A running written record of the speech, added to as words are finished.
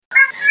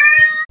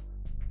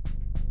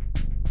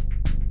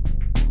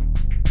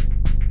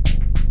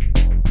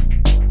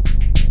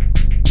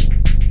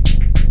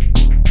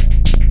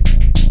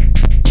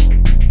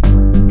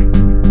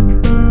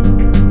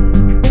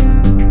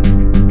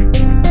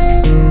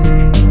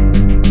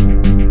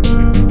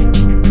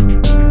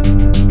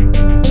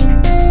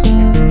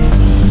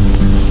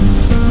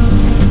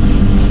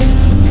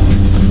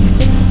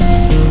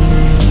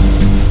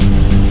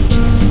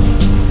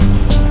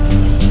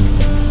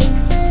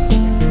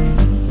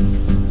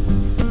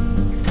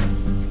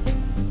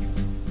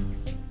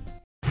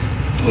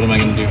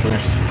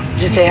first.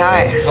 Just say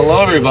hi.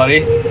 Hello,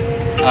 everybody.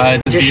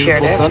 It's a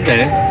beautiful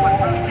Sunday.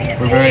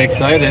 We're very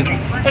excited.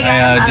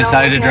 I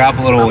decided to drop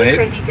a little weight.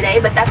 Crazy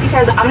today, but that's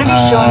because I'm going to be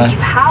showing you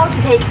how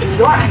to take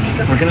your eye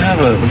makeup. We're gonna have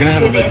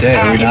a good day.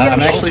 Are we not? I'm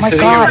actually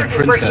sitting here with a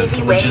princess,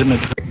 a legitimate.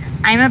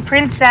 I'm a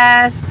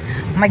princess.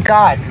 Oh my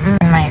god,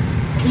 my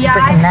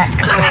freaking neck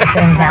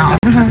sitting down.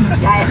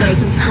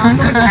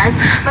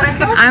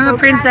 I'm a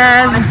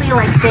princess. Honestly,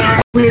 like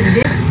with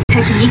this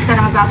technique that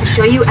I'm about to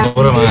show you, and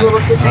these little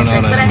tips and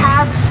tricks that I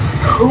have.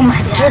 Oh my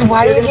god. Dude,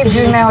 why do you keep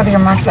doing that with your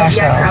mustache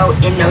though?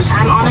 In no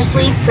time,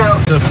 honestly. So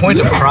to the point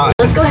of pride.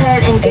 Let's go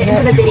ahead and get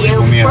into the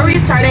video. Before we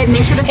get started,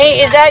 make sure to hey,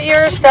 is that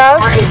your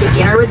stuff? Are a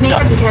beginner with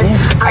makeup because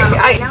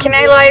can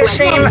I live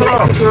stream?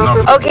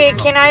 Okay,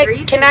 can I?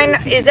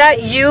 Is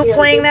that you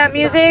playing that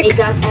music?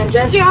 Makeup and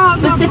just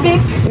specific.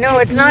 No,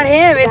 it's not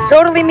him. It's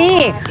totally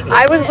me.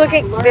 I was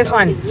looking this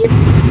one.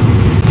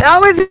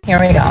 That was. Here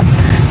we go.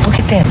 Look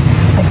at this.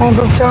 Like my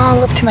boobs are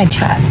all up to my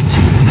chest.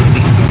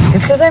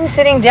 It's because I'm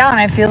sitting down.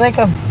 I feel like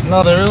a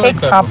cake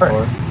topper.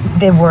 Before.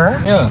 They were?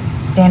 Yeah.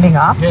 Standing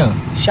up? Yeah.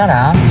 Shut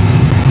up.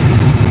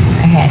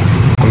 Okay.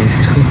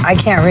 I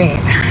can't read.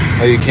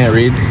 Oh, you can't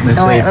read? Miss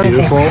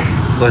Beautiful.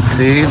 Let's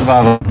see.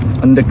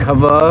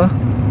 Undercover.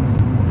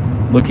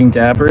 Looking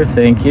dapper.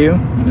 Thank you.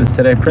 It's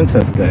today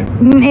Princess Day.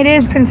 It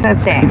is Princess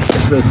Day.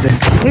 Princess Day.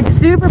 It's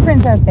super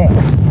Princess Day.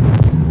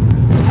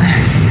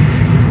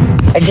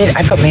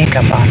 I put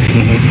makeup on.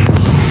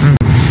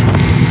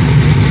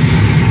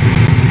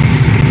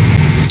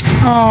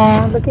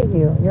 Oh, look at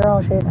you. You're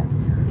all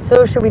shaven.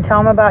 So should we tell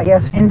him about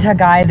yesterday?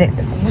 Guy that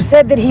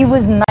said that he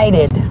was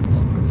knighted.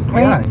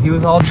 Right? Yeah, he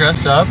was all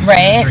dressed up.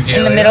 Right,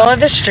 in the middle of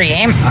the street.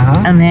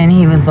 And then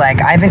he was like,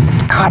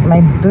 God, my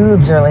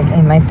boobs are like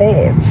in my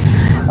face.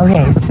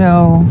 Okay,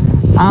 so,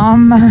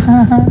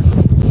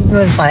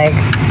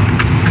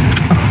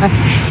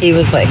 he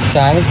was like, so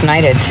I was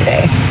knighted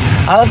today.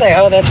 I was like,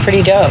 oh, that's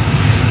pretty dope.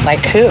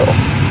 Like who,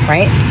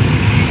 right?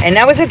 And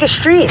that was at the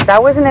street.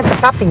 That wasn't at the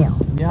Papillon.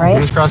 Yeah, right? He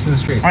was crossing the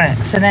street. All right,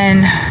 so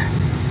then,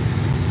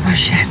 oh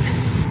shit.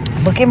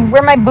 Look at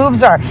where my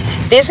boobs are.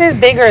 This is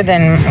bigger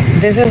than,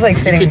 this is like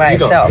sitting by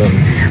itself.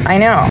 I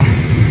know.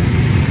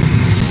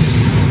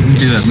 You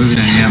do that movie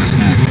night and you have a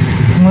snack.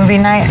 Movie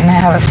night and I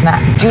have a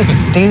snack. Dude,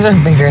 these are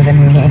bigger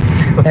than me.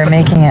 They're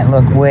making it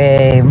look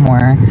way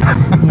more,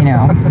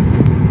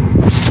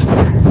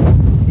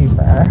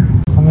 super.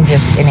 Let me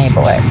just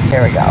enable it.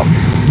 There we go.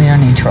 We don't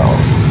need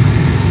trolls.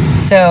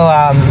 So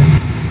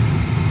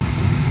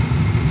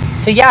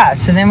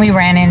then we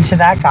ran into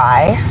that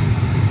guy.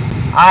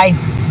 I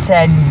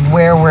said,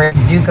 where were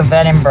Duke of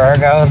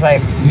Edinburgh? I was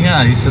like...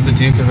 Yeah, he said the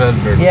Duke of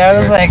Edinburgh. Yeah, I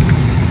was like,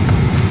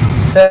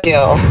 so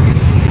you.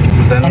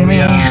 Then we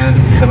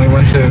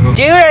went to...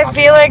 Dude, I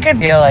feel like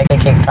a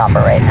cake topper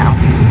right now.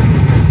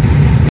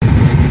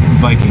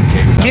 Viking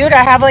cake topper. Dude,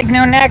 I have like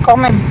no neck. Oh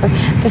my...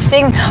 This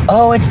thing...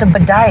 Oh, it's the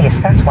bodice.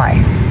 That's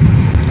why.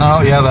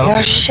 Oh, yeah, that'll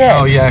Oh, shit.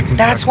 Oh, yeah.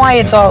 That's why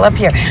it's all up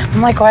here.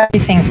 I'm like, why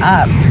everything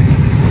up?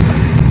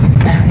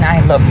 And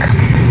I look...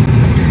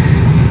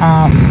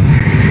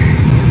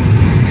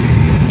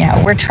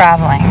 Yeah, we're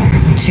traveling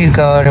to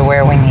go to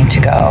where we need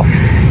to go.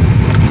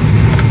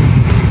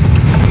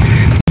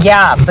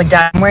 Yeah, but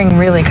I'm wearing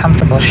really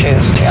comfortable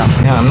shoes too.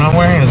 Yeah, I'm not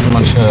wearing as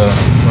much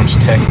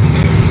tech as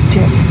you.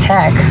 Dude,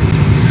 tech?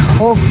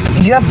 Oh,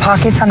 you have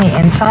pockets on the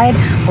inside?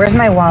 Where's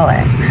my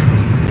wallet?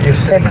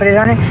 Should I put it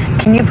on it?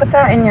 Can you put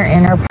that in your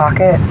inner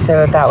pocket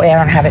so that way I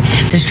don't have it?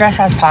 This dress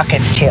has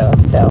pockets too,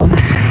 so.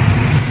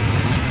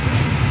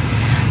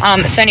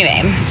 So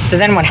anyway, so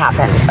then what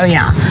happened? Oh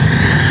yeah.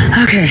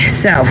 Okay,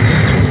 so,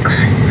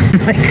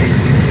 God, like,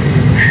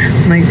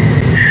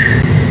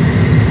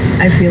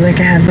 I feel like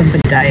I have a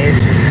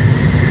bodice.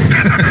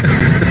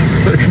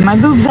 My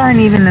boobs aren't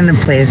even in the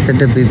place that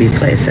the booby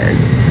place is.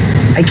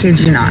 I kid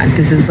you not.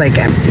 This is like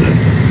empty.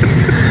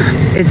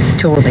 It's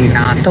totally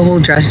not. The whole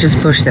dress just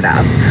pushed it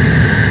up.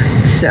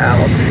 So,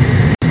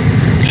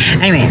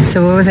 anyway,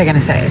 so what was I going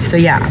to say? So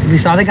yeah, we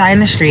saw the guy in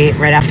the street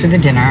right after the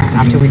dinner,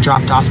 after we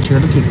dropped off 2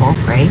 of the people,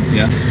 right?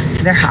 Yes.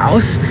 To their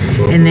house.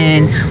 And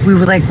then we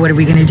were like, what are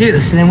we going to do?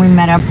 So then we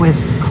met up with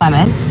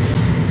Clements,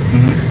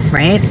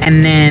 right?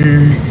 And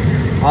then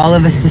all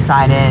of us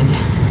decided,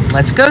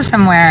 let's go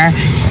somewhere.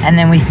 And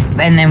then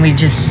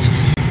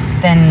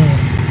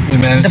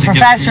the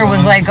professor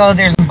was like, oh,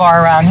 there's a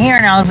bar around here.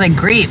 And I was like,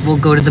 great, we'll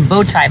go to the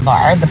bow tie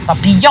bar, the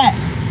Papillon.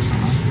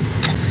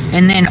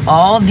 And then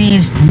all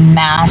these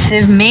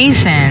massive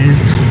Masons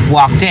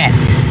walked in.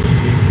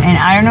 And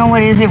I don't know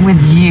what is it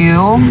with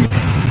you.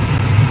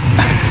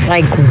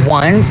 Like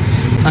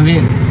once? I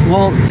mean,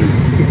 well,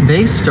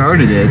 they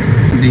started it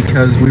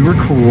because we were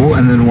cool,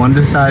 and then one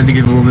decided to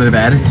give a little bit of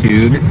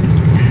attitude,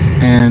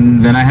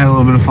 and then I had a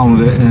little bit of fun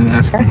with it, and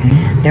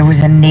there was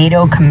a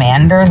NATO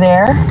commander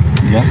there.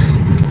 Yes.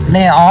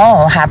 They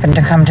all happened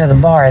to come to the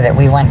bar that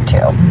we went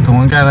to. The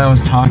one guy that I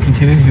was talking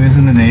to, he was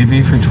in the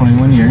Navy for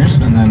 21 years,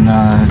 and then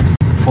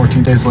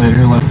 14 days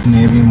later left the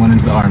Navy and went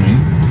into the Army.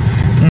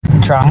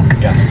 Drunk?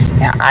 Yes.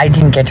 Yeah, I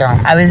didn't get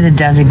drunk. I was a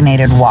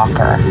designated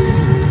walker.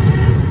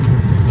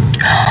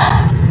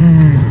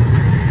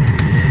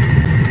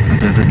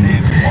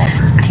 designated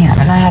water. Damn,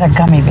 and I had a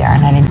gummy bear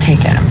and I didn't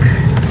take it.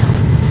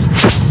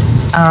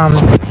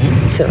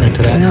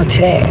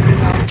 Today.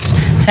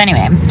 So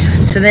anyway,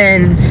 so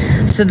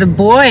the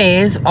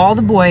boys, all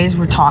the boys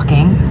were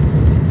talking,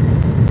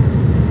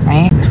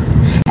 right?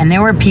 And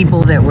there were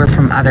people that were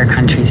from other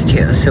countries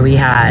too. So we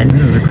had,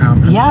 it was a crown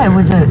prince. Yeah, it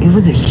was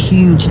a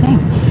huge thing.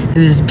 It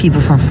was people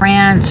from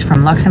France,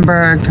 from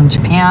Luxembourg, from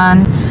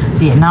Japan,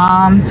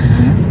 Vietnam,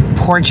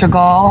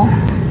 Portugal.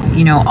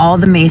 You know, all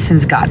the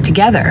Masons got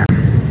together,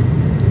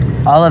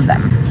 all of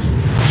them,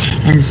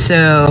 and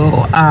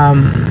so.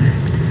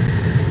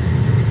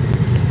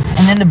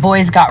 And then the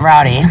boys got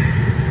rowdy.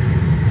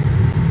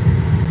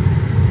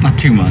 Not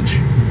too much.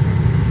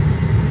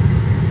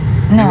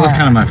 No. It was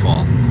kind of my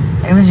fault.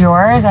 It was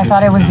yours? I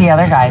thought it was the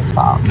other guy's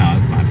fault. No,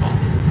 it's my fault.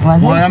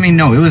 Was it? Well, I mean,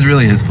 no, it was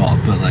really his fault,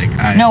 but like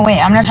No, wait,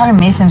 I'm not talking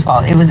Mason's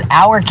fault. It was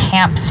our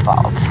camp's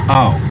fault.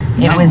 Oh.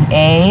 It was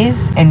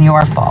A's and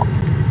your fault.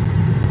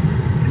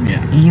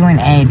 Yeah. You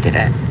and A did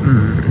it.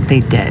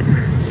 They did.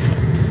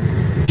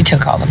 You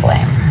took all the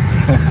blame.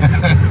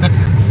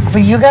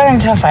 But you got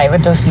into a fight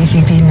with those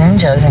CCP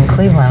ninjas in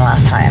Cleveland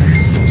last time.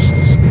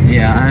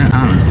 Yeah, I don't know.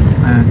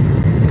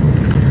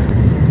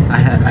 I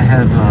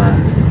have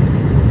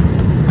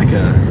like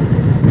a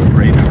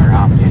radar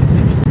on me, I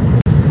think.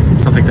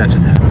 Stuff like that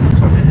just happens.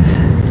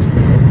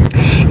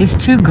 It's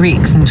two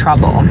Greeks in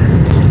trouble.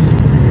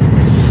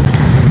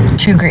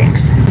 Two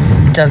Greeks.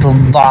 Does a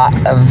lot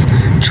of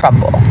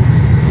trouble.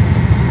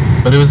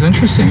 But it was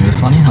interesting. It was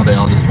funny how they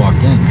all just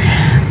walked in.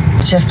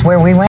 Just where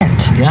we went.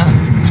 Yeah,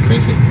 it was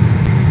crazy.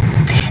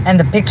 And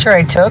the picture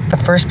I took, the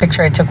first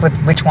picture I took with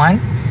which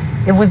one?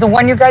 It was the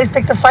one you guys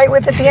picked a fight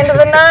with at the end of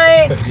the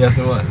night. Yes,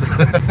 it was.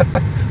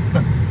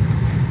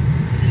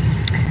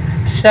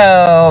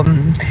 So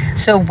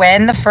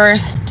when the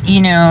first,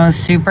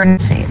 super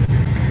feed,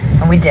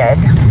 and we did,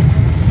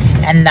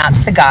 and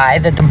that's the guy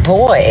that the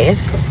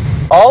boys,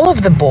 all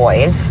of the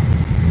boys,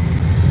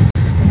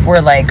 were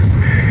like,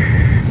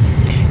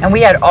 and we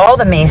had all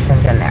the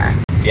Masons in there.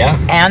 Yeah.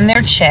 And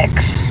their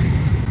chicks.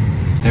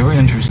 They were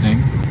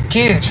interesting.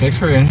 Dude. Chicks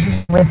were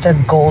interesting. With the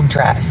gold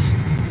dress.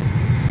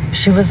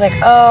 She was like,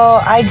 oh,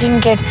 I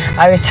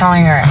was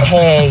telling her,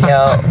 hey,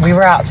 yo, we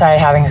were outside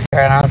having a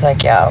cigarette, and I was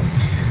like, yo,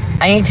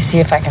 I need to see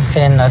if I can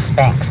fit in those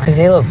Spanx, because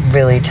they look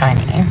really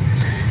tiny.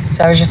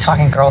 So I was just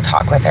talking girl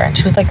talk with her, and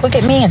she was like, look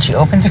at me, and she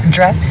opens her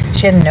dress.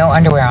 She had no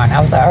underwear on.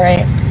 I was like, all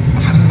right.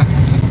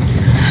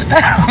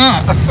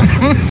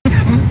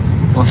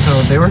 Well,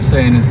 so they were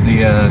saying is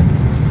the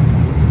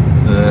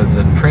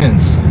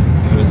prince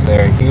who was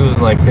there, he was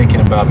like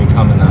thinking about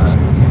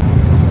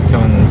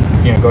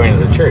going to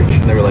the church,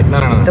 and they were like, no.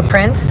 The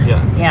prince?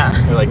 Yeah.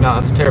 They're like, no,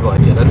 that's a terrible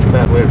idea. That's a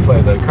bad way to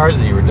play the cards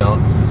that you were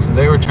dealt. So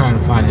they were trying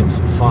to find him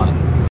some fun.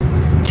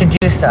 To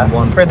do stuff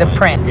for the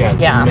prince.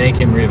 Yeah, to make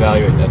him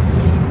reevaluate that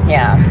decision.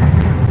 Yeah.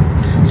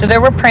 So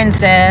there were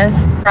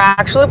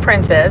actual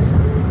princes,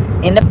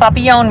 in the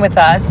papillon with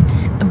us.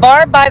 The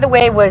bar, by the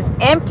way, was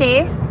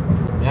empty.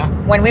 Yeah.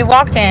 When we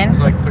walked in.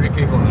 There was like 3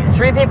 people in there.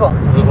 3 people.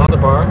 There was one at the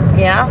bar.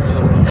 Yeah.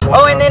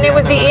 Oh, and then it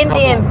was the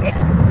Indian.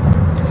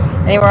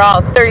 They were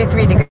all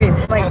 33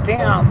 degrees. Like,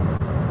 damn.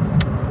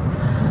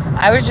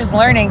 I was just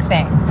learning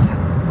things.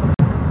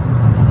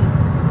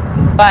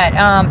 But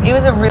it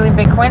was a really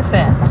big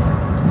coincidence.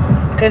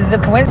 Because the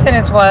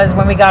coincidence was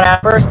when we got our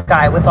first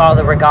guy with all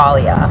the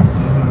regalia.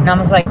 And I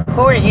was like,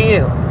 who are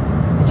you?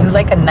 Are you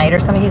like a knight or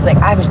something? He's like,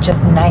 I was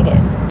just knighted.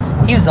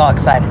 He was all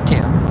excited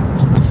too.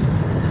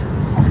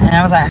 And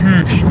I was like,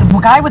 The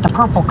guy with the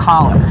purple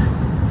collar.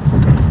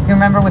 You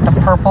remember with the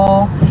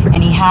purple?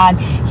 And he had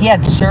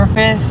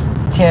surface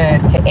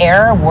to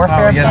air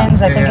warfare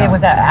pins. I think it was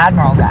that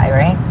Admiral guy,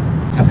 right?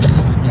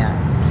 Yeah.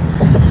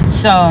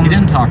 So. He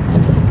didn't talk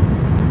much.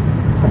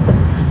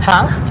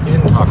 Huh? He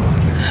didn't talk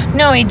much.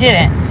 No, he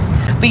didn't.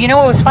 But you know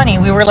what was funny?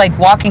 We were like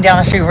walking down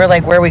the street. We were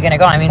like, where are we going to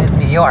go? I mean, it's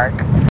New York.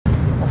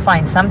 We'll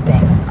find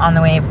something on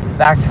the way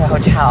back to the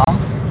hotel.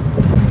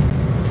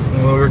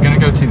 Well, we were going to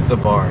go to the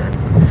bar.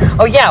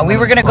 Oh, yeah. We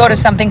were going to go to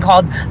something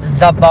called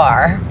The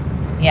Bar.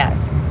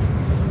 Yes.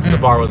 The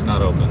bar was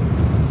not open.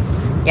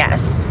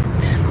 Yes.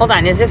 Hold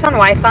on. Is this on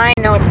Wi-Fi?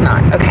 No, it's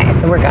not. Okay,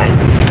 so we're good.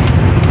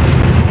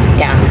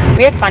 Yeah.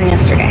 We had fun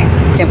yesterday,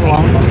 didn't we?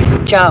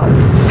 Joe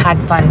had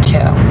fun,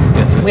 too.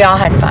 Yes, we all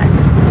had fun.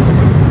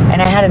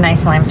 And I had a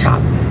nice lamb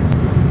chop.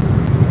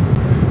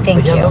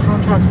 Thank you. Those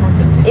lamb chops were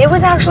good. It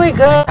was actually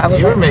good.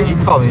 You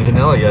called me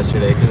vanilla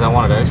yesterday because I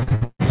wanted ice cream.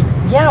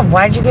 Yeah,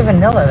 why'd you give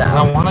vanilla though? Because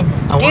I wanted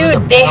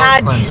Dude, they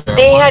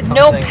had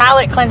no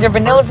palate cleanser.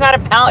 Vanilla's not a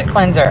palate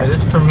cleanser. It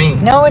is for me.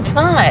 No, it's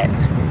not.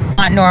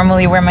 Not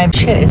normally where my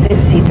shit is.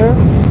 It see-through?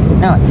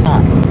 No, it's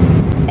not.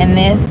 And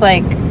this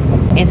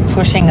is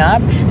pushing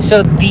up.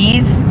 So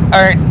these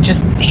are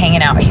just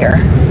hanging out here.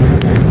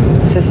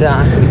 This is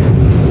no,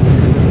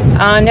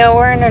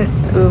 we're in an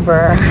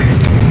Uber.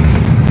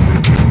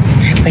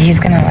 But he's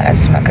gonna let us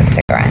smoke a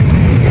cigarette.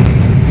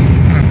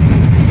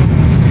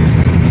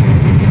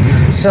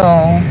 So,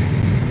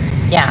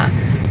 yeah.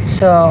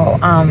 So,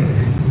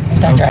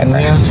 he's our driver. Can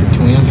we ask for a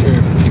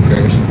few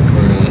prayers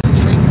for his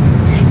friend?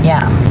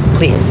 Yeah.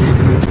 please.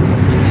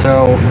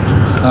 So,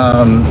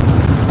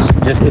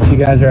 just if you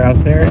guys are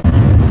out there,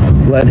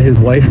 let his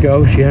wife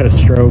go. She had a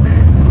stroke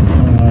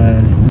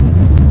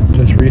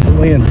just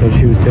recently, and so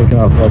she was taken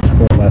off life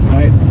support last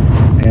night.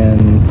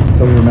 And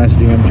so we were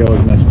messaging him. Joe was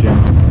messaging him.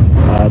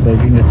 But if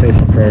you can just say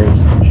some prayers,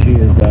 she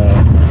is,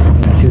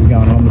 she's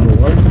gone home to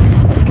the Lord.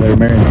 They were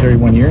married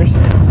 31 years,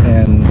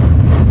 and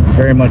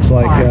very much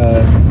like,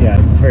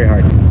 it's very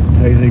hard.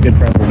 So he's a good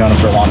friend. We've known him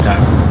for a long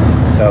time.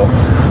 So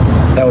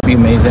that would be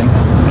amazing.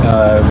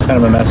 Sent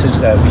him a message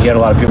that he had a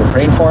lot of people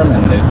praying for him,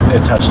 and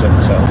it touched him.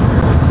 So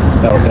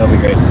that'll be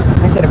great.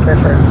 I said a prayer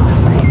for him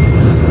last night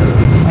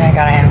when I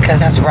got in, because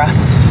that's rough.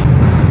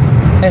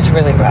 It's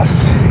really rough.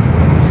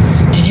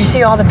 Did you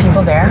see all the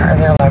people there? Are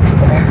there a lot of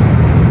people there?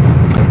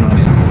 I have no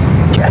idea.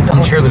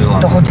 I'm sure there's a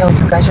lot. The hotel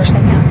you guys are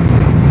staying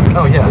at?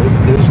 Oh yeah,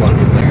 there's a lot of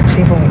people there.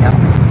 People we know.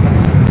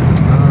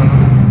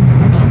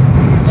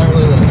 Not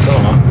really that I saw.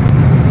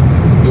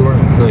 We weren't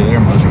really there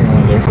much. We were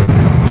only there for.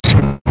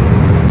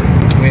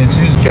 I mean, as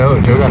soon as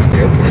Joe got to the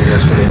airport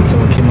yesterday, and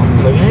someone came up and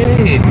was like,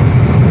 "Hey,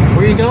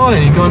 where are you going?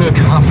 Are you going to a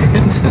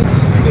conference?"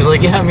 He was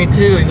like, "Yeah, me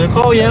too." He's like,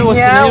 "Oh yeah, what's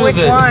the name of it?"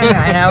 Yeah, which one?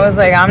 And I was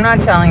like, "I'm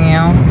not telling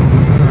you."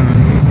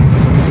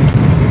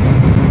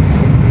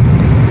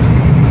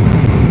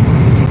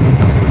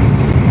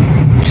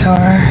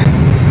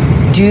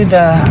 Do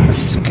the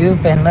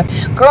scoop and lift.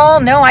 Girl,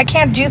 no, I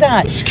can't do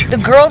that. The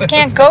girls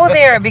can't go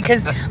there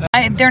because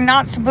they're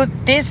not supposed.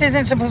 This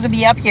isn't supposed to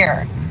be up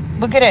here.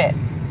 Look at it.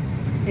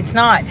 It's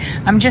not.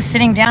 I'm just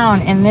sitting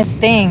down, and this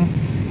thing,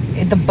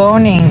 the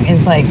boning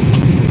is like,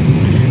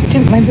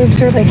 dude, my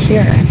boobs are like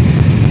here,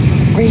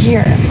 right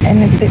here,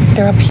 and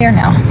they're up here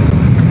now.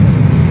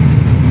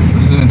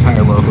 This is an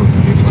entire locals to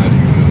be flat.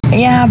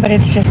 Yeah, but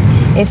it's just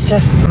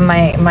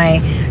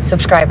my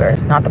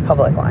subscribers, not the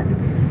public one.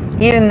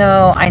 Even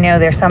though I know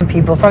there's some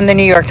people from the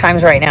New York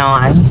Times right now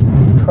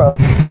on pro.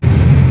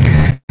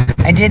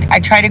 I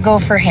tried to go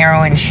for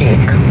heroin chic.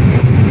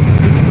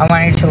 I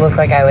wanted to look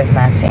like I was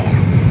messy.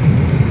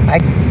 I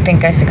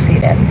think I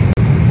succeeded.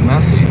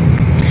 Messy?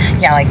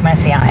 Yeah, like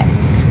messy eye.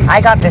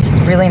 I got this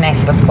really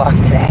nice lip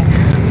gloss today.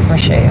 I'm gonna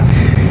show you.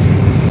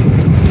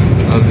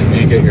 Oh,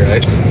 did you get your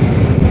ice?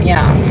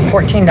 Yeah,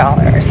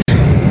 $14.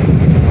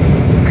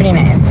 Pretty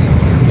nice.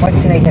 What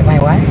did I get? My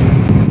what?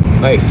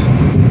 Ice.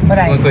 What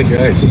ice? Look like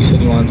your ice. You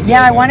said you wanted to.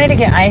 Yeah, I wanted to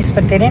get ice,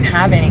 but they didn't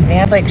have any. They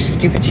had like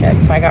stupid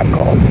shit, so I got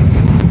gold.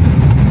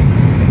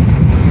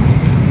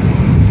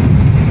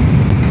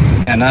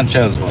 Yeah, not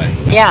Joe's wife.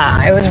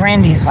 Yeah, it was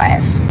Randy's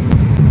wife.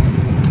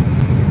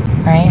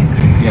 Right?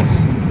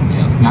 Yes,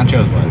 not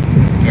Joe's wife.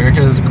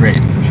 Erica's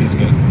great. She's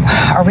good.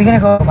 Are we gonna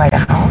go by the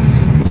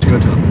house? Let's go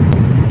to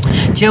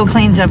him. Joe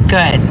cleans up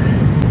good.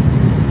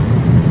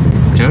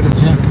 Joe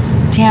does, yeah.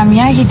 Damn,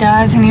 yeah, he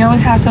does, and he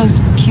always has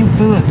those cute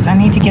boots. I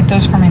need to get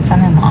those for my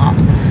son-in-law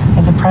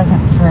as a present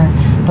for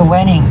the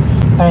wedding,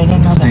 but I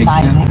didn't know the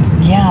sizing.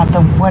 Yeah,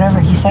 the whatever.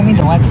 He sent me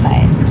the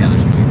website. Yeah,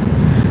 there's two.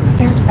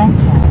 They're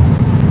expensive.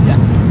 Yeah.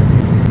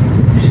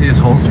 You see his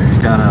holster? He's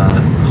got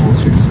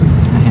holsters,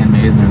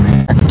 handmade, and they're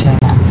made.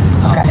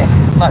 Okay,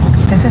 look,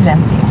 this is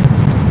empty.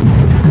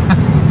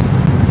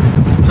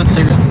 Put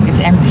cigarettes in.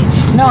 It's empty.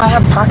 No, I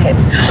have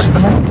pockets.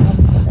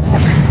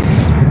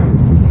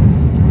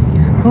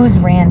 Who's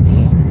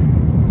Randy?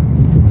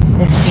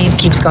 This feed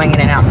keeps going in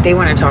and out. They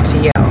want to talk to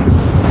you.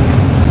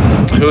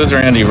 Who is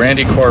Randy?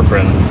 Randy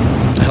Corcoran.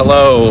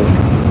 Hello,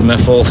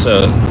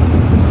 Mifulsa.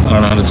 I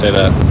don't know how to say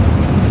that.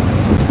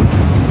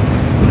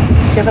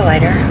 Do you have a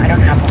lighter? I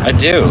don't have one. I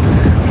do.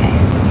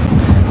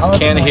 Okay.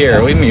 Can't hear.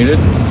 Are we muted?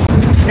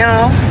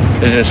 No.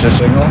 Is this a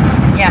signal?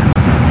 Yeah.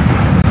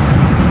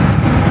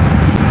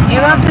 You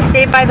have to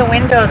stay by the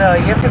window, though.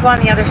 You have to go on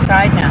the other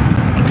side now.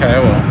 Okay, I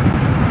will.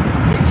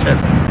 Shit.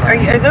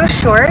 Are those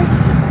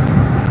shorts?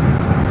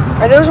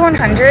 Are those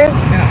 100s?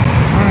 Yeah.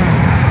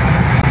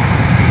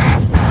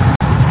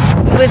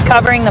 Who is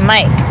covering the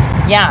mic?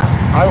 Yeah.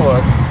 I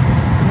would.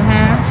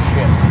 Mm-hmm.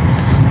 Shit.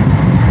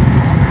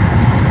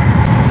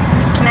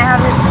 Can I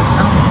have your...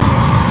 Oh.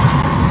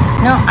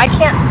 No, I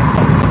can't.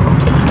 Thanks.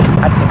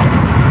 I'll take it.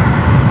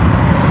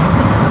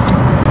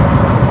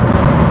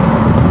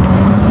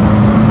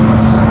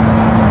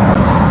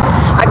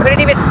 I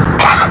couldn't even...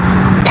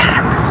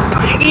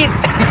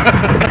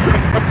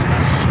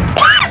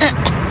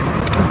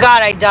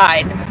 God, I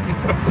died.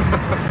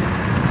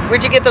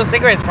 Where'd you get those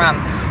cigarettes from?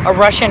 A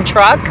Russian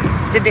truck?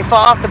 Did they fall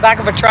off the back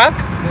of a truck?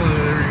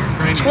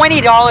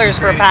 $20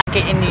 for a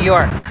packet in New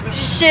York.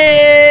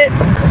 Shit.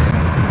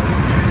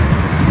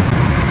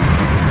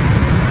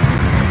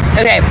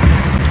 Okay.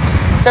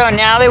 So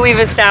now that we've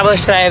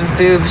established that I have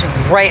boobs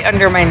right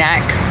under my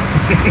neck,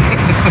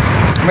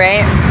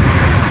 right?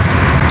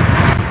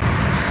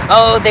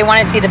 Oh, they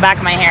want to see the back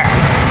of my hair.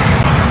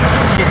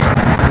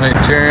 Wait,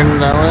 turn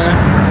that way?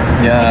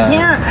 Yeah. I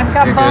can't. I've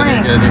got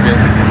boning. You're good.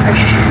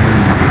 Okay.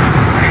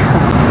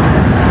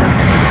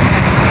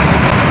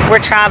 We're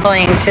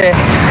traveling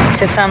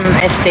to some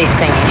estate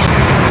thingy.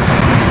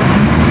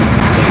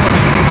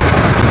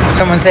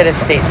 Someone said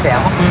estate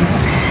sale.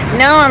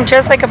 No, I'm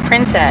just like a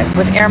princess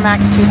with Air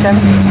Max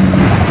 270s.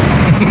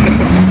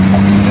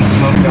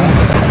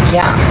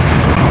 Yeah.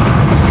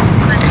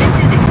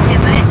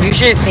 You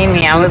should have seen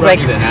me. I was like,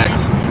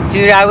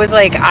 dude, I was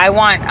like, I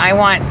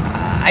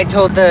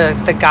told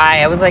the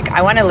guy, I was like,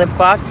 I want a lip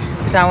gloss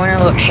because I want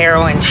to look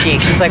heroin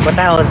chic. He's like, what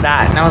the hell is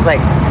that? And I was like,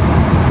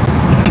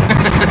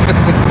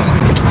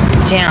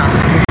 damn.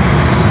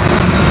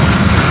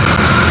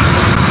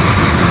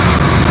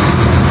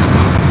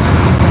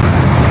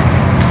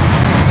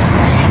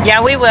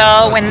 Yeah, we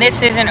will. When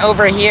this isn't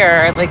over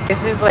here, like,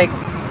 this is like,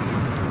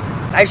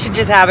 I should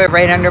just have it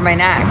right under my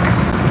neck.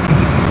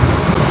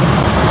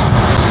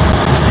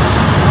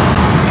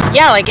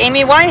 Yeah, like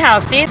Amy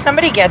Winehouse. See,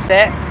 somebody gets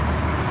it.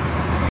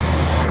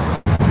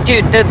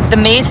 Dude, the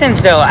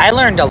Masons, though, I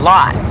learned a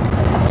lot.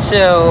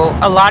 So,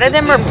 a lot of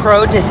them are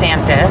pro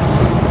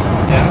DeSantis.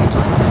 Yeah.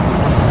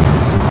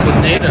 With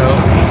NATO.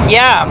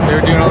 Yeah. They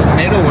were doing all this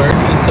NATO work,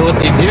 and so what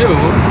they do,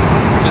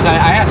 because I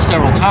asked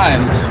several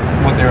times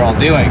what they're all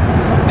doing,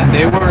 and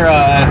they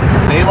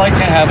like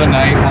to have a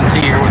night once a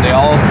year where they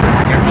all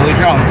get really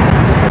drunk.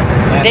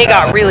 And, they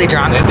got really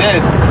drunk. They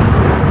did.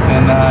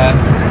 And,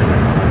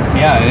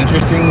 yeah,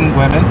 interesting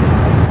women.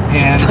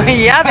 And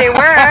yeah, they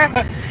were.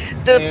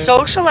 The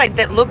socialite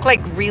that looked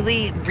like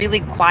really, really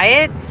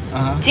quiet.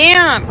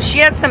 Damn, she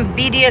had some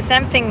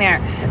BDSM thing there.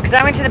 Because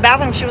I went to the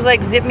bathroom, she was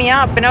like, zip me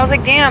up. And I was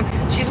like, damn,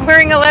 she's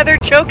wearing a leather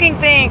choking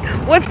thing.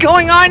 What's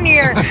going on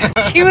here?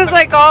 She was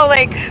like all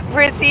like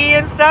prissy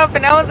and stuff.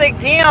 And I was like,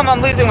 damn,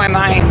 I'm losing my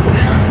mind.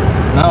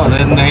 No,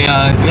 then they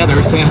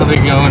were saying how they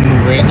go and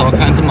raise all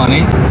kinds of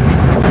money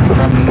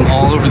from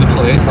all over the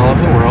place, all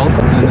over the world,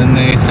 and then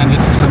they send it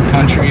to some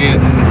country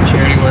and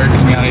charity work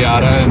and yada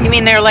yada. And you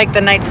mean they're like the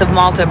Knights of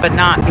Malta, but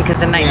not, because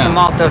the Knights of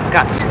Malta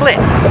got split.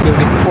 They're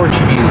the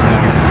Portuguese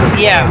Knights.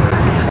 Yeah.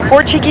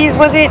 Portuguese,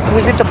 was it?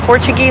 Was it the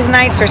Portuguese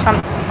Knights or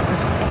something?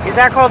 Is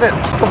that called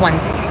just a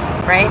onesie,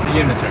 right? The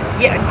unitard.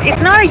 Yeah,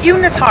 it's not a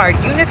unitard.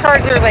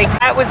 Unitards are like,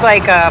 that was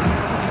like a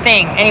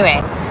thing. Anyway,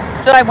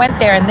 so I went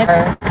there, and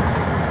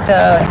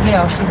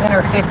she's in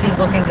her 50s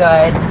looking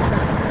good.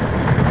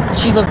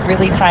 She looked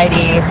really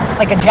tidy,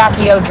 like a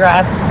Jackie O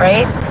dress,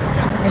 right?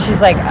 And she's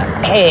like,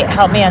 hey,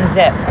 help me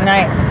unzip. And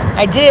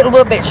I did it a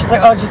little bit. She's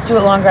like, oh, just do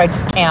it longer. I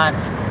just can't.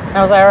 And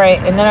I was like, all right.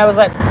 And then I was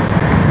like,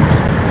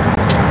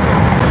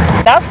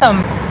 that's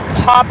some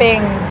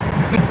popping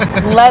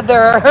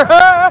leather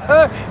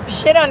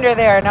shit under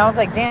there. And I was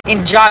like, damn.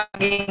 In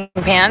jogging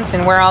pants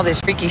and wear all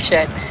this freaky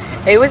shit.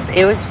 It was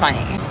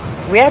funny.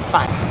 We had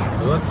fun.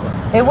 It was fun.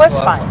 It was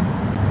fun.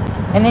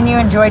 And then you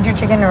enjoyed your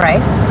chicken and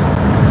rice?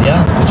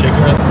 Yes, the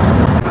chicken rice.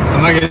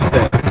 I'm not gonna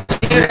say.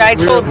 Dude, I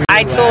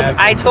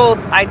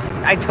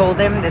told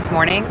him this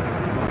morning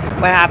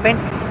what happened,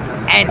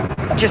 and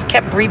just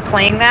kept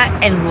replaying that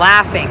and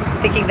laughing,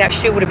 thinking that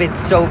shit would have been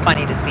so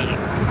funny to see.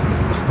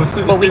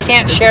 But we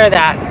can't share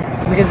that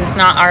because it's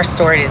not our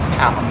story to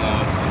tell.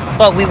 No.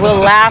 But we will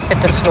laugh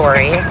at the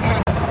story.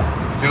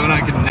 Joe and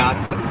I could not.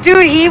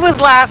 Dude, he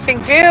was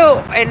laughing too,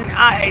 and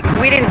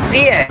we didn't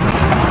see it.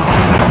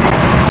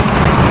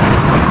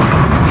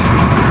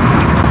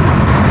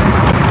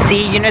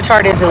 See,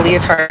 unitard is a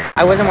leotard.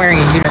 I wasn't wearing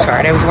a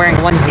unitard. I was wearing a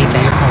onesie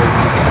thing.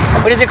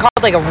 What is it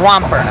called? Like a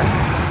romper.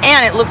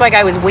 And it looked like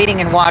I was wading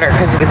in water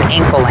because it was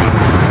ankle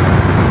length.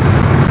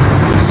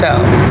 So.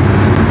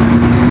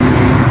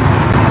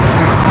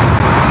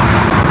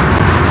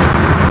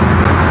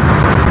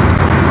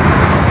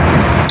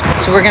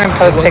 So we're going to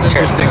post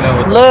pictures.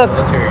 Look.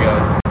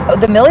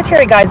 The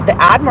military guys, the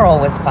Admiral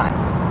was fun.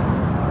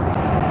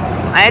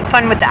 I had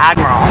fun with the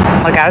Admiral.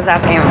 Like, I was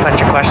asking him a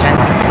bunch of questions.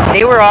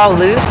 They were all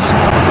loose.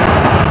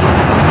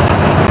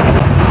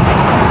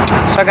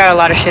 So I got a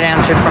lot of shit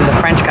answered from the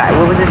French guy.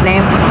 What was his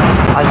name?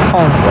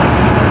 Alfonso.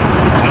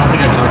 I don't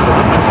think I talked to the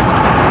French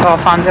guy. The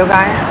Alfonso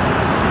guy?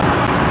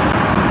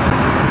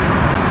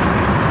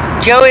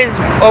 Joe is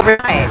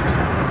overnight.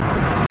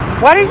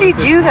 Why does he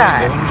do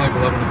that? Like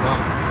 11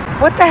 o'clock.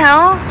 What the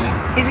hell?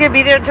 Yeah. He's gonna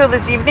be there till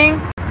this evening?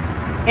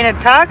 In a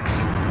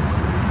tux?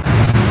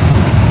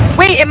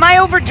 Wait, am I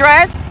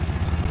overdressed?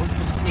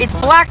 It's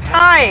black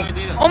tie.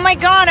 Oh my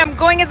god, I'm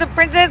going as a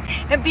princess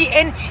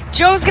and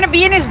Joe's gonna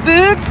be in his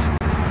boots?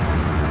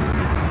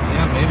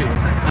 Yeah, maybe. I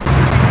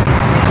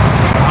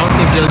don't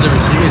think Joe's ever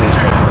seen me this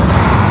dressed up.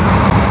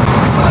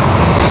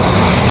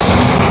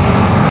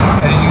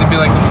 And he's gonna be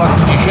like, the fuck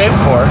did you shave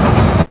for?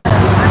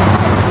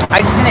 I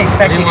just didn't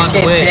expect you to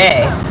shave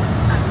today.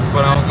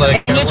 But I was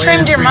like, and you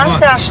trimmed your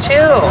mustache too.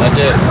 I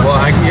did.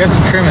 Well, you have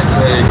to trim it so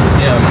it,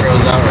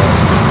 grows out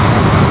right.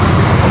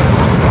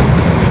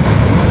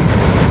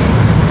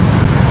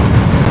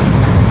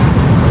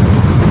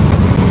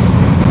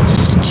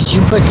 Did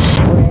you put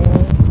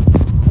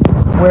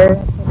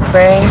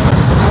spray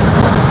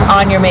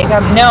on your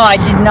makeup? No, I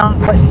did not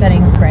put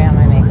setting spray on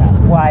my makeup.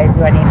 Why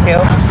do I need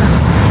to?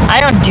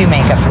 I don't do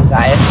makeup, you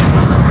guys.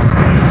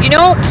 You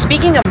know,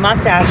 speaking of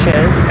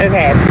mustaches,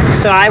 okay,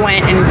 so I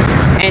went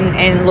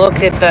and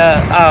looked at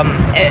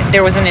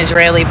there was an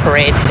Israeli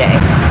parade today.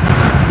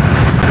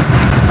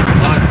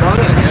 Oh, I saw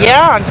that,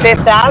 yeah. Yeah, on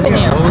Fifth Avenue.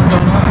 Yeah, what was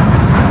going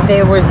on?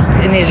 There was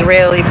an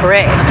Israeli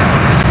parade.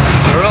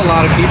 There were a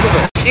lot of people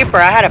there. Super,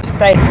 I had a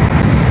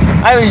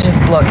I was just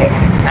looking,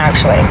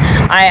 actually.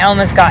 I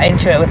almost got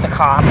into it with the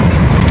cop.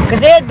 Because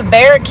they had the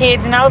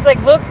barricades, and I was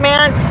like, look,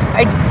 man,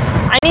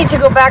 I need to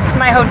go back to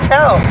my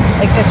hotel.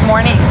 Like this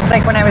morning,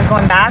 like when I was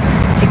going back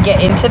to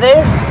get into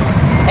this.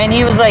 And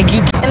he was like,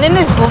 and then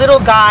this little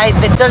guy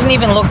that doesn't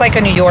even look like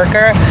a New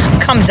Yorker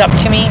comes up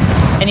to me,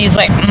 and he's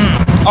like,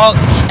 oh,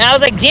 and I was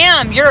like,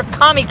 damn, you're a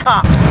commie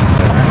cop.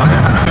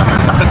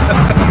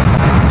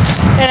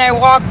 And I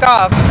walked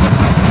off.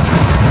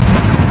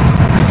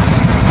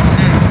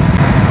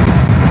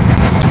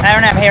 I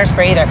don't have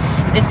hairspray either.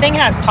 This thing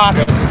has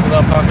pockets. Is this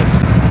without pockets?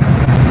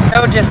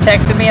 Joe just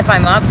texted me if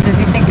I'm up. Does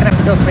he think that I'm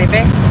still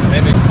sleeping?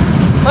 Maybe.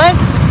 What?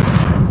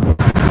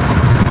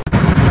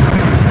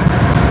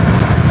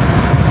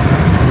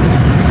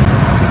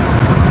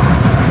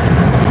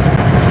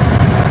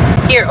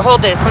 Here,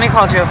 hold this. Let me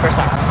call Joe for a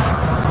second.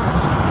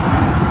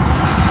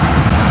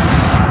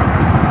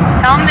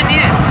 Tell him the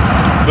news.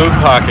 Boob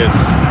pockets.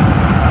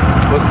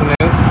 What's the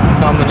news?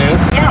 Tell them the news.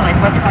 Yeah,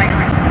 like what's going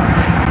on?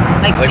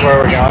 Like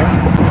where we're going?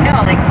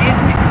 No, like news.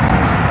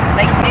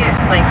 Like news,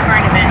 like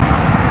current events.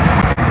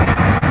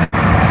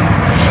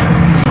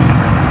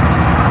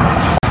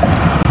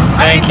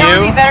 Thank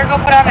you. You better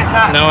go put on a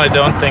top. No, I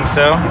don't think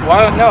so.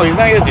 Why? No, he's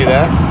not going to do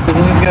that. Because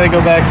then he's going to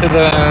go back to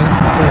the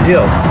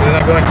deal. He's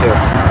not going to.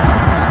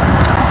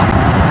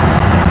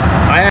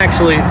 I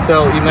actually,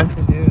 so you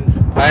mentioned news.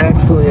 I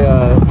actually,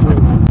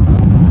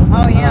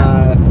 oh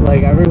yeah.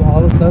 Like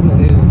all of a sudden the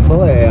news is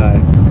full of AI.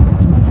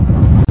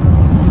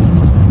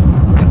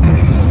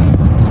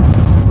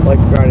 Like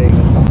regarding,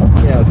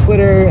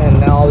 Twitter, and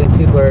now all these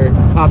people are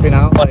popping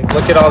out. Like,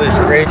 look at all these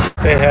great shit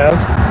they have.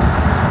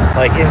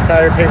 Like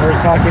insider papers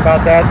talking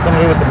about that.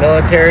 Somebody with the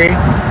military.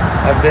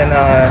 I've been,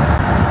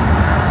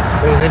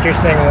 it was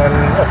interesting when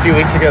a few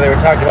weeks ago they were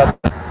talking about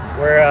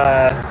where,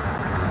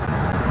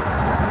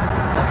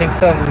 I think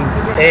some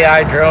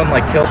AI drone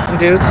like killed some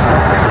dudes.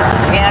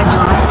 AI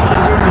drone?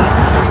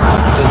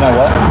 Does my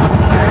what?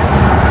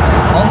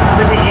 Oh,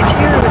 was it itchy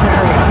or was it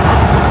hurting?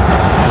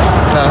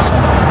 No.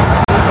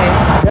 Okay.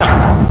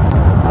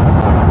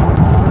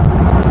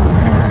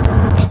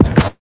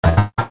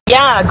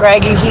 Yeah,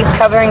 Greg, you keep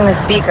covering the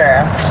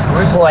speaker.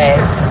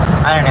 Boys.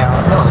 I don't know.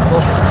 No, it's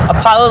bullshit.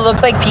 Apollo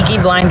looks like Peaky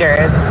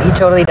Blinders. He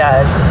totally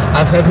does.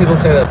 I've had people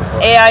say that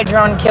before. AI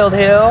drone killed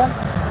who?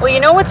 Well, you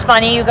know what's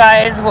funny, you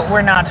guys? What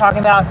we're not talking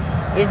about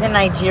is in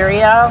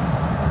Nigeria.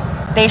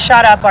 They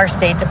shot up our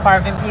State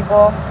Department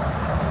people.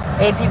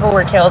 8 people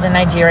were killed in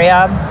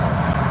Nigeria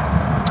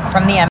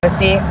from the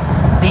embassy.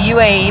 The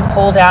UAE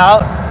pulled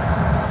out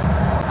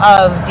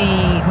of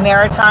the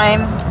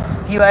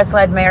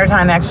U.S.-led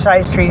maritime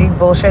exercise treaty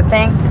bullshit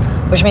thing,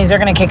 which means they're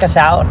going to kick us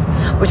out,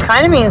 which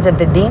kind of means that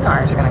the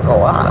dinar is going to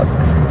go up.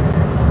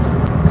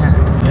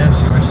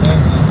 Yes, you were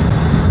saying.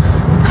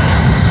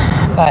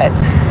 But,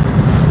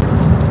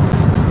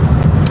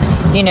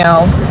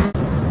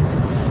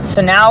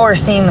 so now we're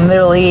seeing the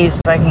Middle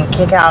East fucking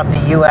kick out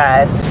the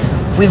U.S.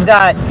 We've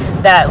got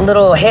that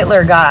little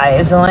Hitler guy,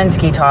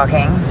 Zelensky,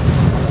 talking.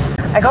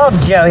 I called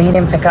Joe. He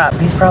didn't pick up.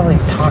 He's probably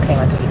talking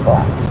with people.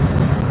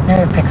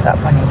 Never picks up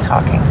when he's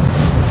talking.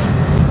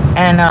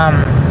 And,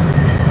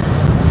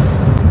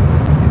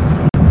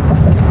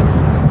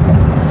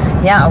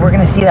 yeah, we're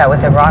going to see that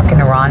with Iraq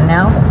and Iran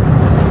now.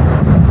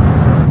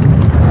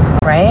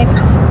 Right?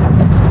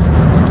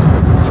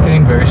 It's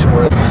getting very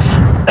squirrely.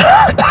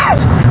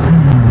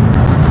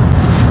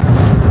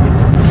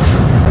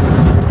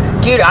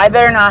 Dude, I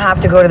better not have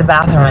to go to the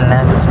bathroom in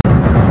this.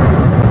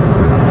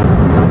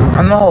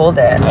 I'm gonna hold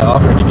it. I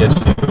offered to get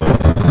you.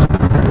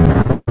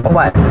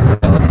 What?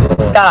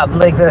 Stop.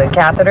 Like the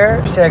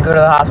catheter? Should I go to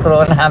the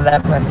hospital and have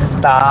that?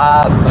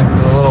 Stop. Like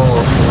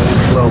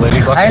the little lady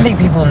bucket. I don't think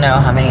people know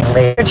how many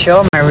ladies.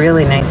 Show my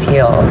really nice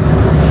heels.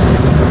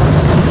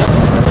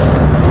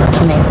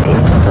 Can they see?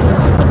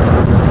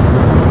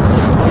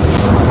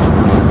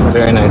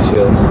 Very nice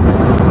heels.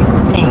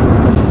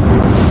 Thanks.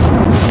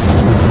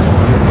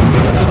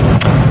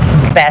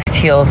 Best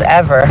heels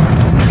ever.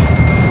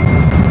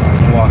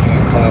 Walking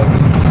in clouds.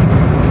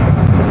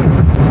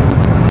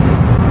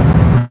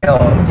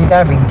 Heels. You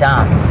gotta be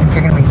dumb if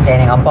you're gonna be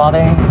standing up all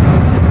day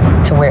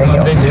to wear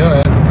heels. They do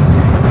it.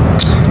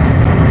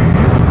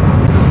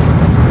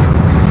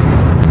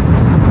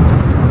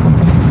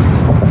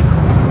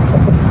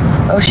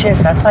 Oh shit,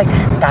 that's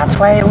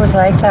why it was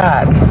like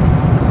that.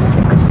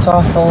 Because it's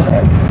all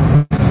folded.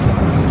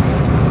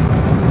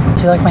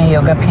 Do you like my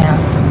yoga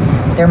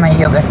pants? They're my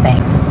yoga Spanx.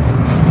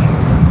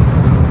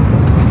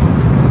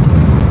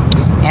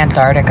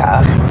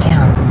 Antarctica.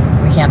 Damn,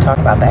 we can't talk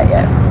about that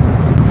yet.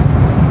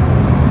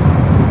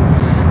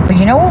 But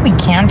you know what we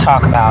can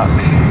talk about?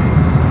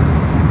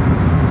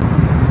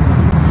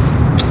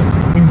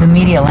 Is the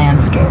media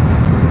landscape.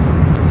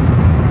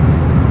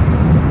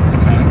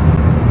 Okay.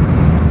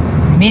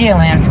 Media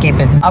landscape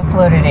isn't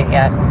uploaded it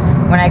yet.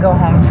 When I go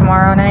home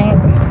tomorrow night,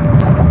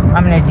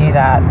 I'm gonna do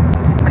that.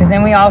 Because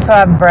then we also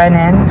have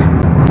Brennan.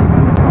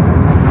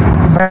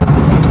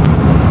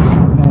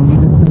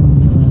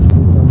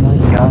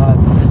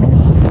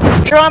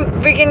 Trump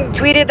freaking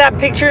tweeted that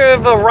picture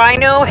of a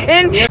rhino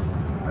and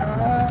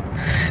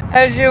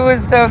That shit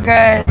was so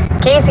good.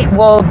 Casey,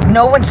 well,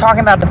 no one's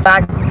talking about the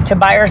fact to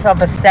buy herself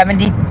a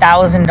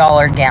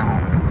 $70,000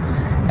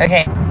 gown.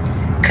 Okay,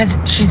 because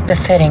she's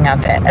befitting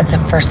of it as the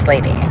first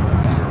lady.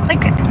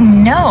 Like,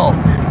 no.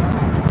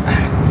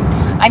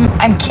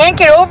 I can't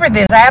get over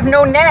this. I have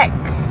no neck.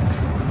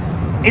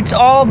 It's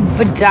all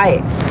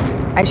bedice.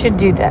 I should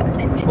do this.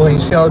 Well, you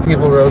see all the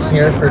people roasting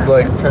her for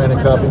like trying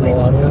to copy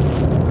Melania?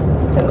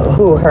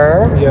 Who,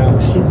 her? Yeah.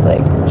 She's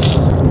like,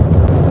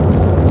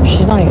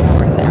 she's not even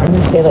worth it. I'm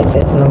gonna say like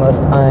this in the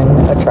most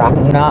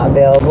unattractive, not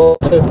available.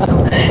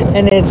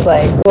 And it's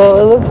like, well,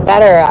 it looks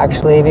better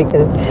actually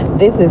because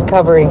this is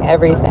covering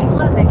everything.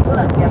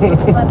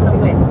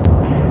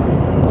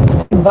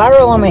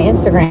 Viral on my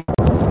Instagram.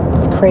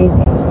 It's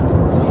crazy.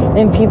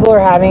 Then people are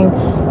having,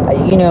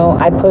 you know,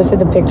 I posted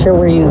the picture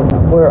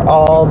where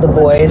all the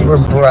boys were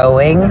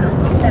broing.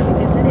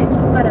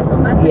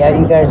 Yeah,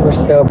 you guys were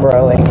so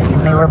broing.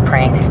 And they were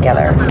praying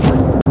together.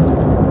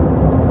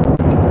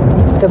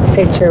 The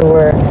picture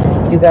where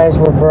you guys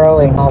were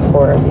broing, all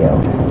four of you.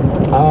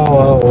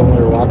 Oh, when we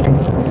were walking?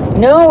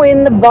 No,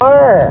 in the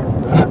bar.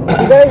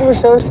 You guys were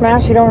so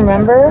smashed, you don't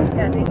remember?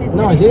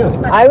 No, I do.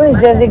 I was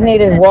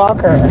designated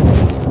walker.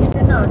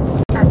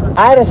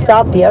 I had to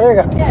stop the other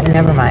guy.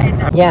 Never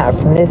mind. Yeah,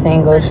 from this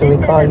angle, should we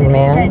call you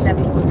man?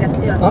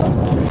 Huh?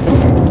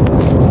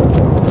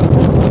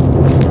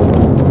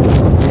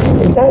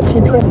 Is that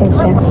GPS in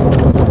Spanish?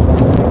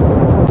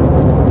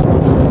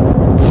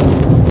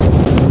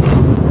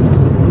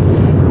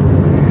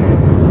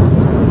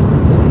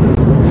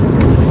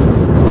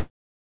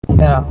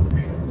 So,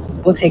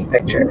 we'll take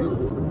pictures.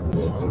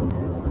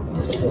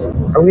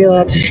 Are we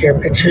allowed to share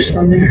pictures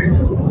from there?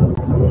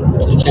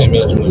 I can't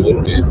imagine we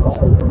wouldn't be.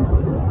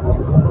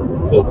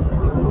 Well,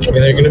 I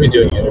mean, they're going to be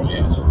doing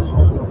interviews.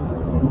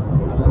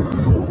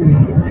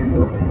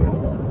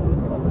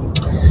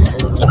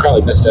 I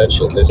probably missed that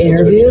shit. They said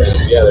Interviews?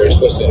 Yeah, they were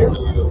supposed to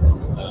interview.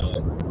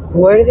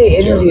 What are they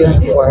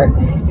interviewing for?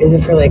 Is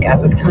it for like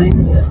Epic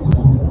Times? I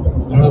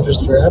don't know if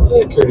it's for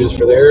Epic or just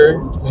for their.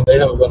 I mean, they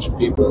have a bunch of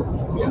people.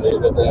 Yeah, they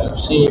got the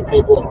NFC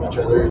people and a bunch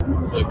of other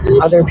like,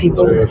 groups. Other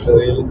people? That are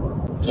affiliated.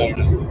 I don't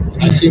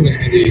know. I assume it's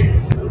going to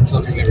be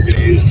something they were going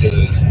to use to,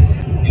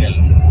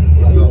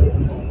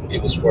 promote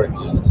people's 40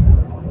 miles.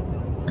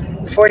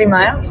 40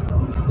 miles?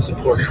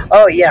 Support.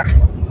 Oh, yeah.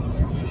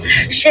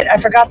 Shit, I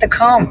forgot the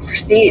comb for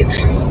Steve.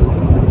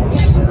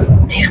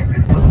 Damn.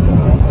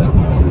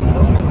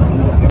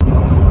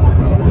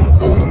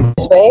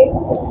 This way,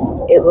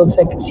 it looks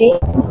like, see?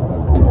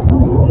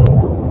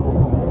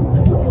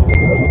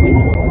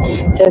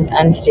 It says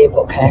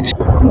unstable connection.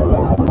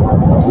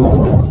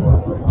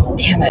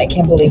 Damn it, I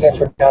can't believe I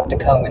forgot the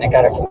comb and I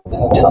got it from the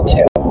hotel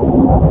too.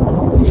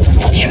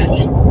 Damn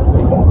it.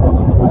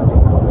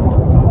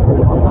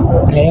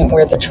 I didn't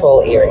wear the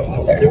troll earring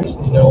either. There was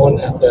no one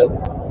at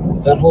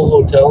that whole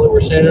hotel that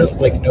we're staying at.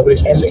 Like, nobody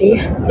speaks Empty?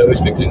 English. Nobody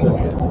speaks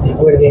English.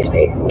 What do they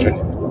speak?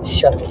 Chinese.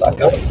 Shut the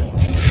fuck up.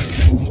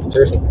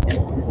 Seriously.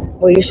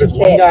 Well, you should There's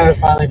say one it. guy I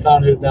finally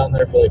found who's down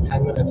there for like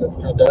 10 minutes at the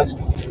front desk.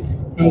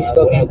 And he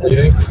spoke when I was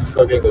English. leaving, he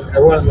spoke English.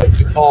 Everyone, like,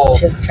 you call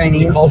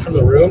Chinese? from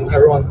the room,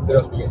 everyone, they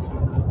don't speak English.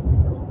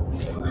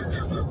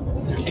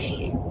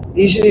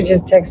 You should have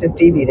just texted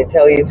Phoebe to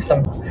tell you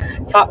some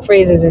top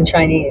phrases in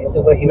Chinese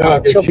of what you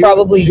want. 'cause She'll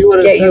probably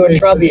get you in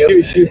trouble.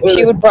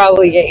 She would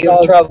probably get you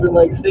in trouble. Been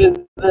like, say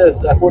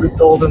this. I would have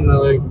told him that,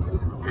 like,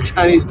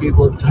 Chinese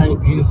people have tiny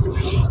penises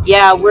or something.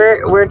 Yeah,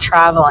 we're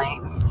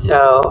traveling.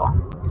 So,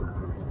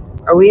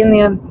 are we in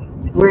the?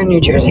 We're in New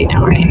Jersey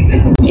now, right?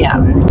 Yeah.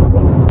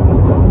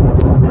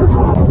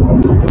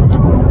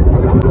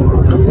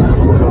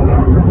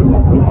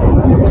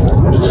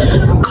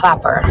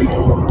 Clapper.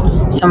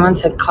 Someone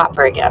said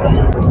Clapper again.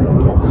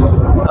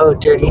 Oh,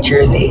 dirty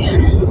Jersey.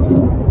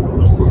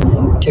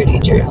 Dirty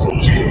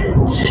Jersey.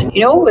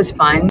 You know what was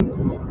fun?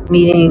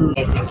 Meeting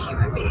amazing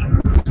human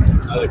being.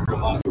 I like her a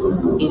lot.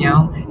 You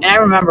know? And I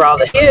remember all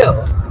this. Ew.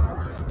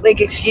 Like,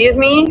 excuse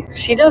me?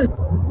 She does.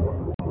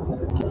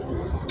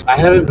 I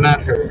haven't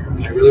met her.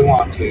 I really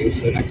want to.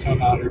 So next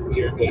time I'm out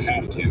here, I'm going to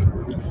have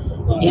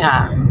to.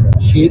 Yeah.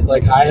 She,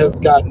 like, I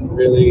have gotten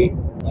really,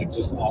 like,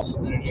 just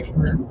awesome energy from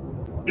her.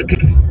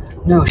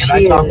 No, And she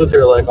I talk is. with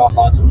her, like,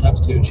 offline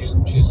sometimes, too. And she's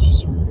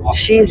just awesome.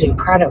 She's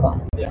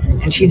incredible. Yeah.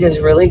 And she does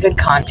really good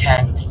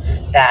content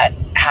that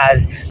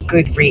has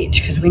good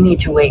reach because we need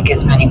to wake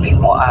as many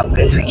people up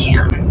as we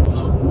can.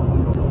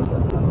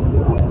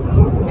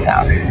 So,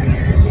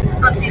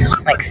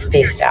 like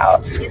spaced out.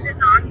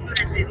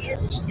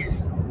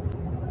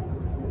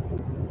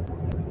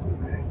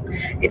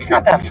 It's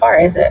not that far,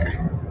 is it?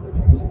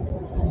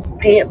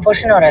 Hey,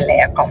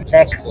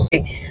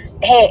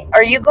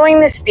 are you going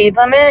the speed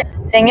limit?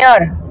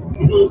 Señor,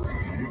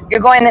 you're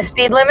going the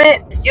speed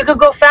limit? You could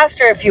go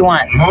faster if you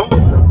want.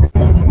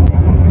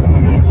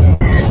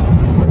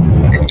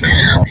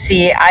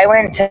 See, I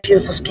went to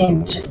beautiful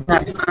skin. Just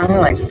not, I'm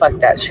like, fuck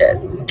that shit.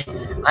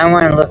 I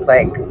want to look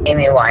like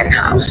Amy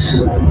Winehouse.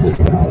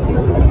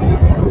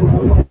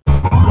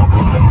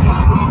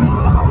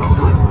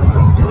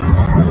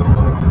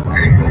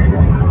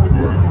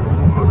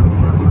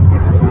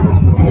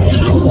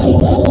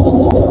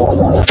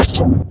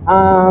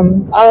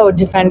 Oh,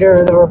 Defender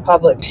of the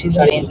Republic. She's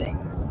amazing.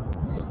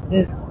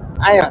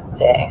 I don't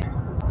say.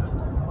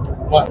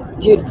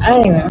 What? Dude, I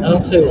don't even I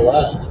don't say the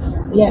last.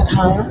 Yeah,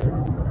 huh?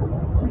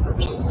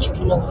 She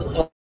came out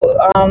so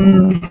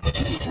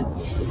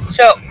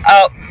So,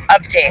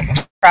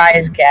 update.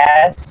 Prize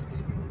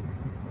guest.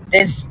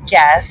 This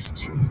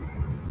guest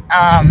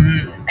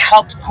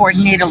helped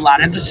coordinate a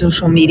lot of the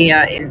social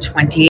media in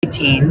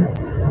 2018.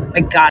 My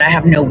God, I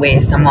have no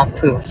waste. I'm all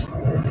poof.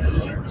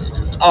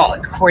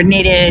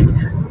 Coordinated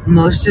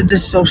most of the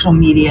social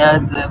media,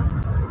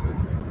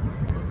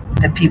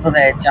 the people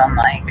that don't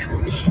like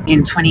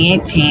in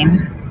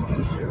 2018.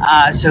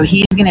 So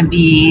he's going to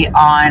be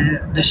on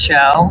the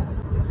show.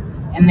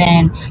 And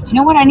then, you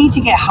know what? I need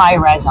to get high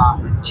res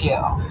on too.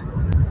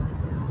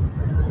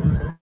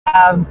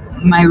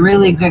 My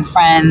really good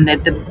friend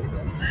that the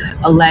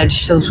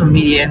alleged social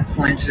media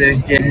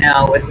influencers didn't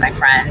know was my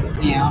friend,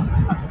 you know.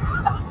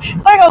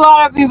 It's like a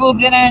lot of people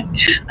didn't.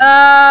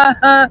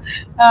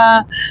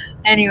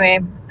 Anyway,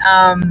 so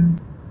I'm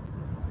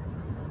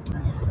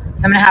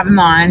gonna have him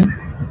on.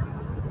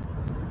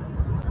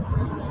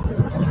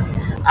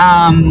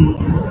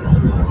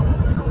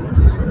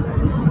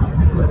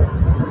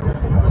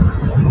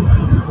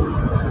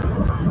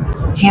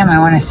 Damn, I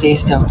want to say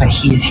stuff, but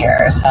he's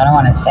here, so I don't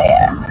want to say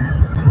it.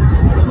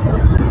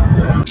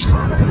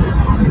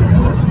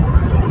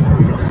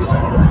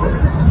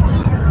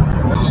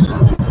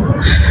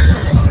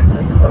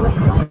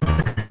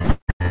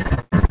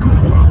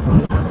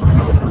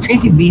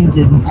 Tracy Beans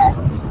isn't here.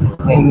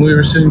 When we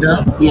were sitting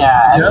down?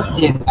 Yeah, Yeah. I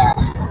did there.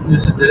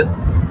 Yes, it did.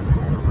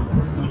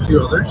 And a few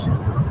others.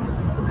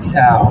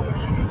 So,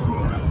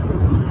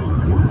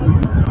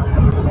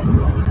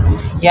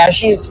 yeah,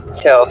 she's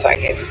so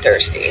fucking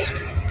thirsty.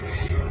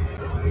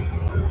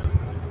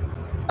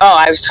 Oh,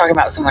 I was talking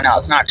about someone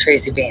else, not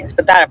Tracy Beans,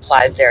 but that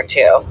applies there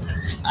too.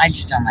 I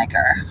just don't like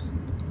her.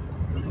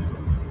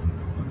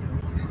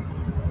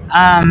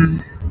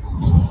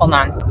 Hold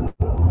on.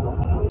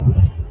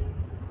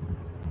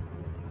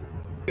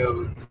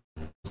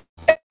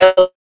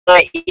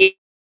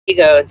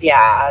 Egos,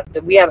 yeah.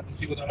 We have.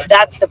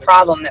 That's the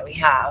problem that we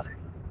have.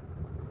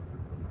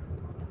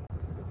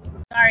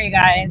 Sorry,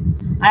 guys.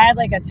 I had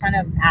like a ton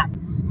of apps.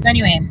 So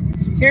anyway,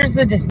 here's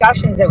the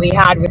discussions that we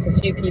had with a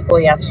few people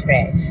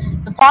yesterday.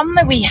 The problem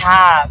that we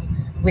have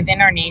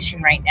within our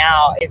nation right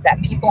now is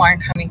that people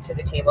aren't coming to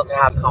the table to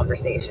have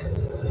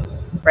conversations,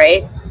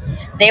 right?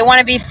 They want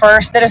to be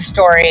first at a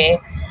story.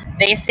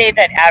 They say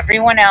that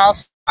everyone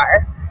else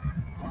are.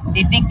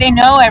 They think they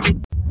know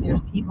everything. There's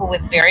people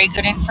with very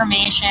good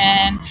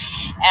information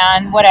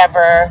and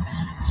whatever.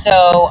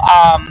 So,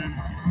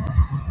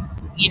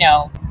 you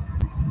know,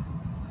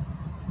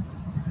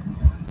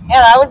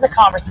 yeah, that was the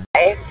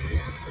conversation,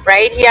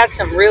 right? He had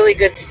some really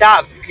good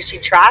stuff because she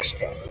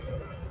trashed it.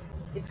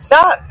 It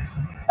sucks.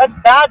 That's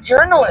bad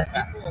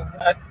journalism.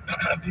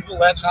 People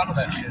latch onto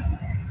that shit.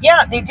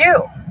 Yeah, they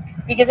do.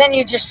 Because then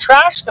you just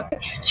trash them.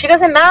 She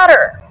doesn't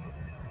matter.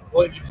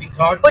 Well, if you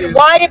talk But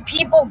why do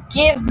people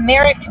give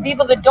merit to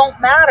people that don't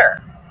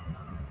matter?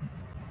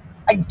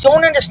 I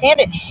don't understand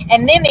it.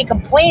 And then they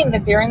complain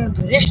that they're in the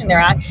position they're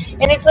at.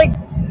 And it's like,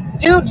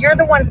 dude, you're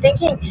the one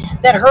thinking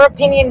that her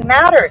opinion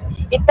matters.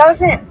 It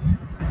doesn't.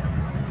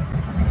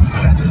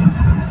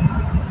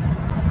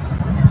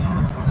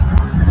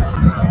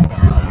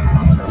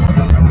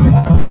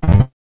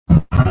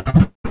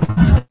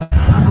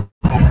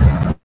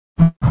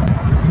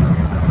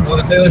 Well,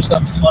 the sailor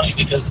stuff is funny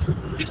because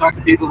if you talk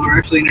to people who are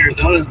actually in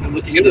Arizona and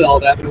looking into all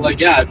that, they're like,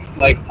 yeah, it's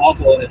like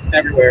awful and it's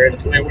everywhere and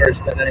it's way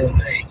worse than anyone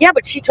thinks. Yeah,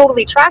 but she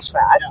totally trashed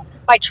that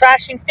by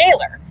trashing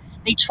Thaler.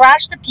 They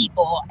trash the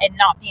people and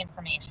not the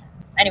information.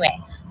 Anyway,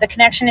 the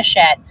connection is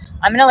shit.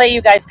 I'm going to let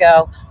you guys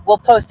go. We'll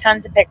post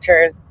tons of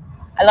pictures.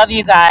 I love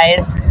you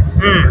guys.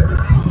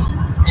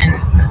 And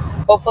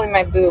hopefully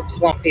my boobs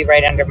won't be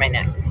right under my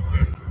neck.